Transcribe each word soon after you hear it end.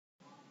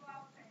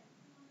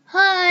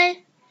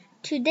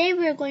Today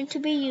we are going to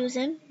be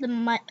using the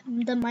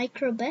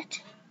microbit,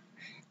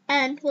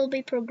 and we'll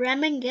be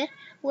programming it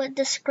with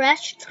the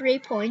Scratch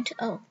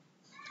 3.0.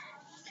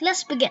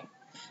 Let's begin.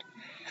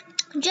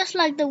 Just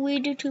like the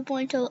Video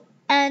 2.0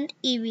 and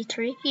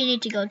EV3, you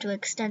need to go to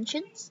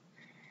Extensions,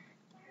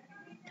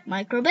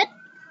 Microbit.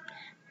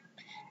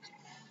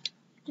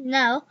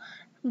 Now,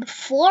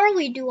 before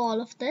we do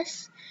all of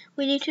this,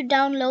 we need to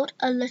download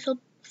a little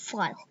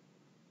file,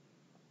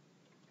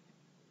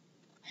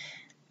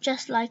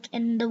 just like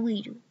in the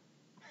video.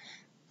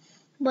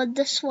 But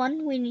this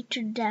one we need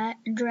to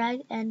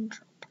drag and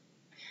drop.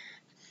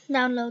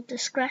 Download the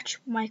Scratch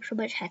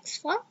microbit hex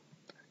file.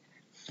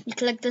 You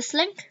click this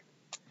link.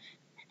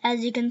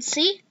 As you can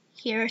see,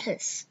 here it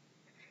is.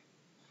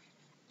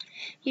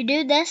 You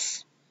do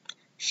this,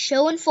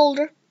 show in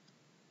folder.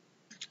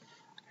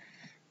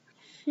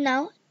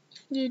 Now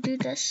you do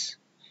this.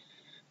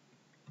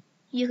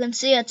 You can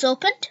see it's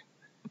opened.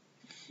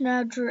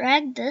 Now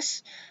drag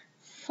this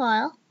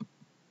file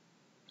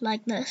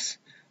like this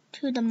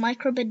to the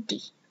microbit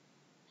D.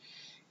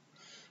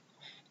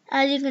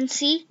 As you can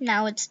see,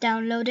 now it's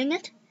downloading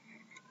it.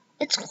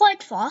 It's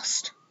quite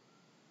fast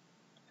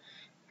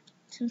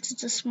since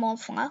it's a small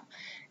file.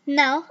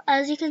 Now,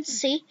 as you can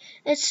see,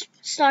 it's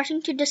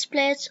starting to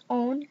display its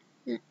own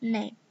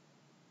name.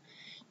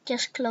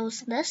 Just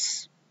close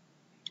this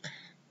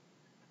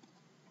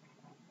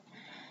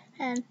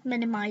and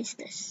minimize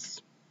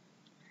this.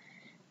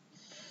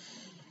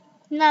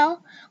 Now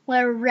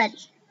we're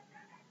ready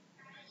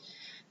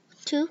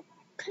to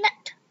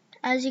connect.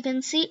 As you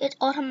can see, it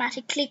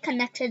automatically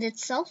connected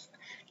itself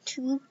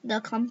to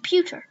the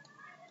computer.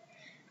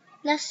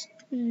 Let's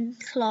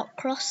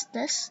cross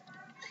this.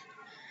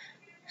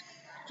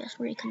 Just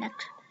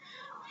reconnect.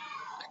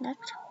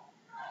 Connect.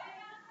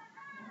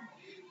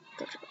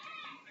 Good.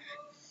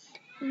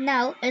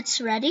 Now it's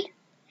ready.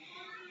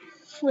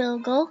 We'll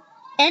go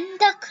in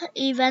the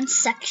events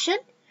section.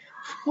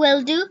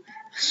 We'll do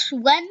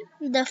when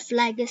the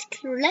flag is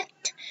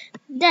clicked.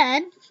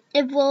 Then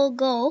it will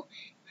go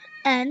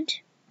and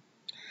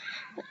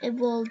it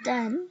will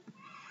then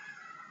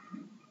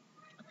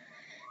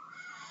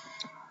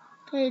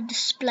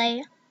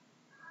display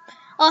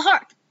a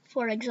heart,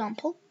 for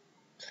example.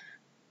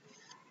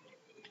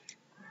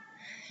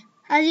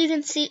 As you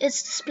can see,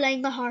 it's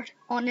displaying a heart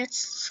on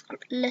its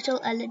little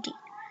LED.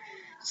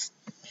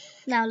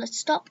 Now let's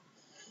stop.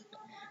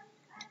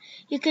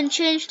 You can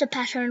change the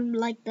pattern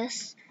like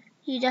this.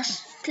 You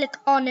just click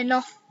on and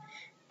off.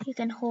 You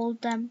can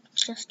hold them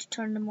just to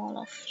turn them all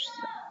off.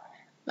 So,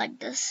 like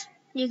this.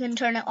 You can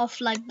turn it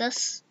off like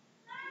this.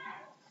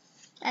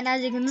 And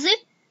as you can see,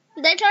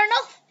 they turn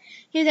off.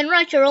 You can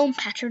write your own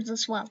patterns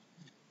as well.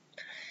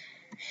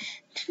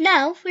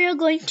 Now we are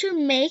going to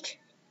make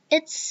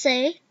it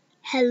say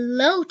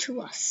hello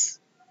to us.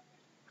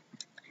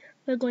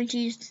 We're going to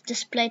use the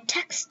display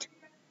text.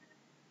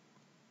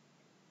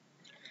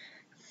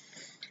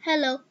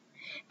 Hello.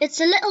 It's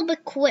a little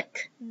bit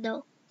quick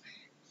though.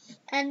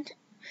 And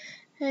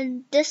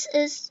this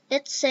is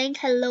it saying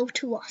hello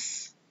to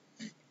us.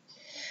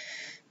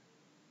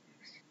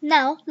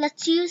 Now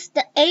let's use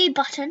the A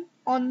button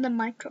on the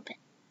microbit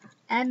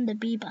and the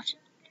B button.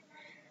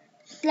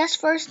 Let's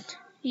first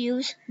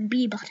use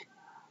B button.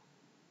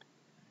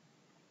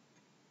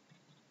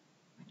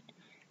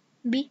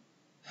 B.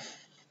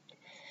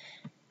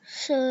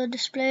 So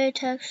display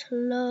text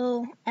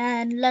hello,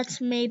 and let's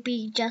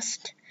maybe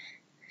just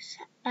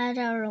add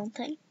our own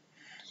thing.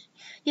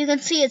 You can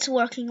see it's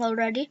working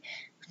already.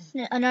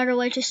 Another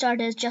way to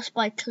start is just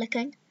by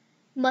clicking.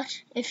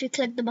 But if you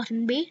click the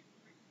button B,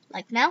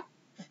 like now,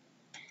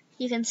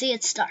 you can see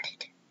it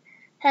started.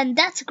 And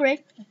that's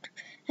great.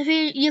 If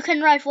you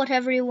can write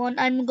whatever you want.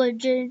 I'm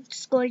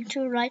just going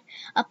to write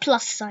a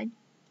plus sign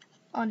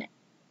on it.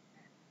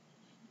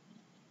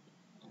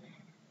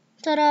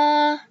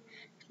 Ta-da!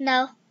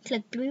 Now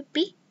click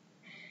B,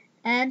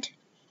 and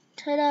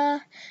ta-da!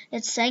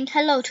 It's saying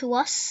hello to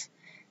us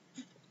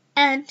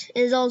and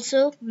is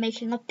also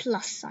making a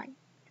plus sign.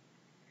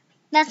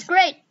 That's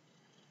great.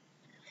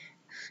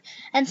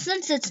 And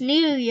since it's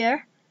New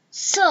Year,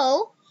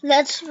 so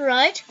let's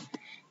write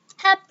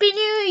Happy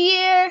New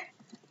Year.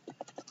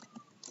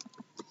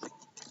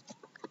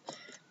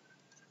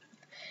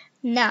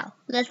 Now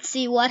let's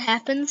see what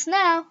happens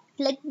now.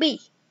 Click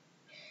B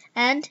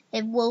and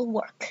it will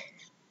work.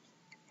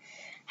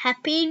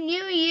 Happy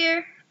New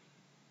Year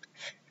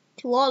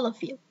to all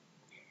of you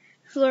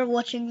who are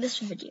watching this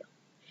video.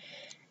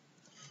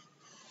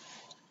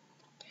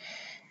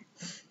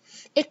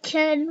 It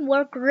can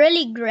work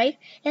really great.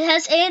 It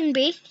has A and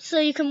B, so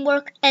you can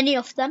work any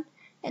of them.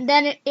 And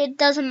then it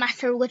doesn't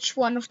matter which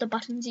one of the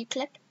buttons you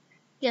click.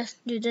 Just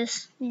do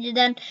this.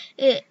 Then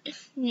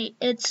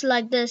it's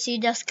like this. You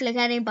just click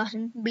any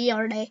button, B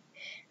or A,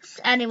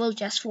 and it will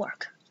just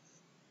work.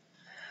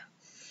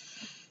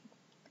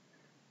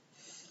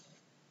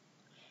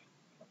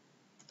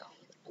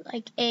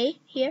 Like A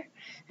here,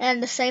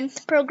 and the same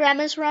program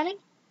is running,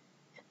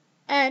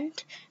 and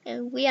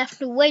we have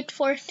to wait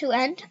for it to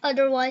end,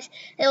 otherwise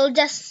it will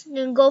just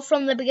go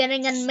from the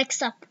beginning and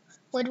mix up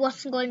with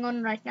what's going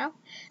on right now.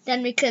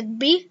 Then we click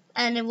B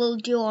and it will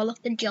do all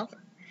of the job.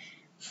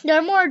 There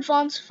are more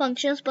advanced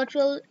functions, but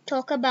we'll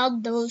talk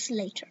about those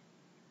later.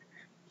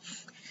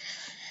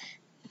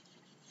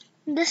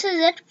 This is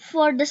it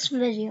for this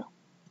video.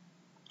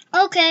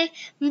 Okay,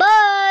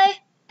 bye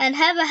and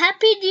have a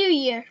happy new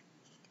year.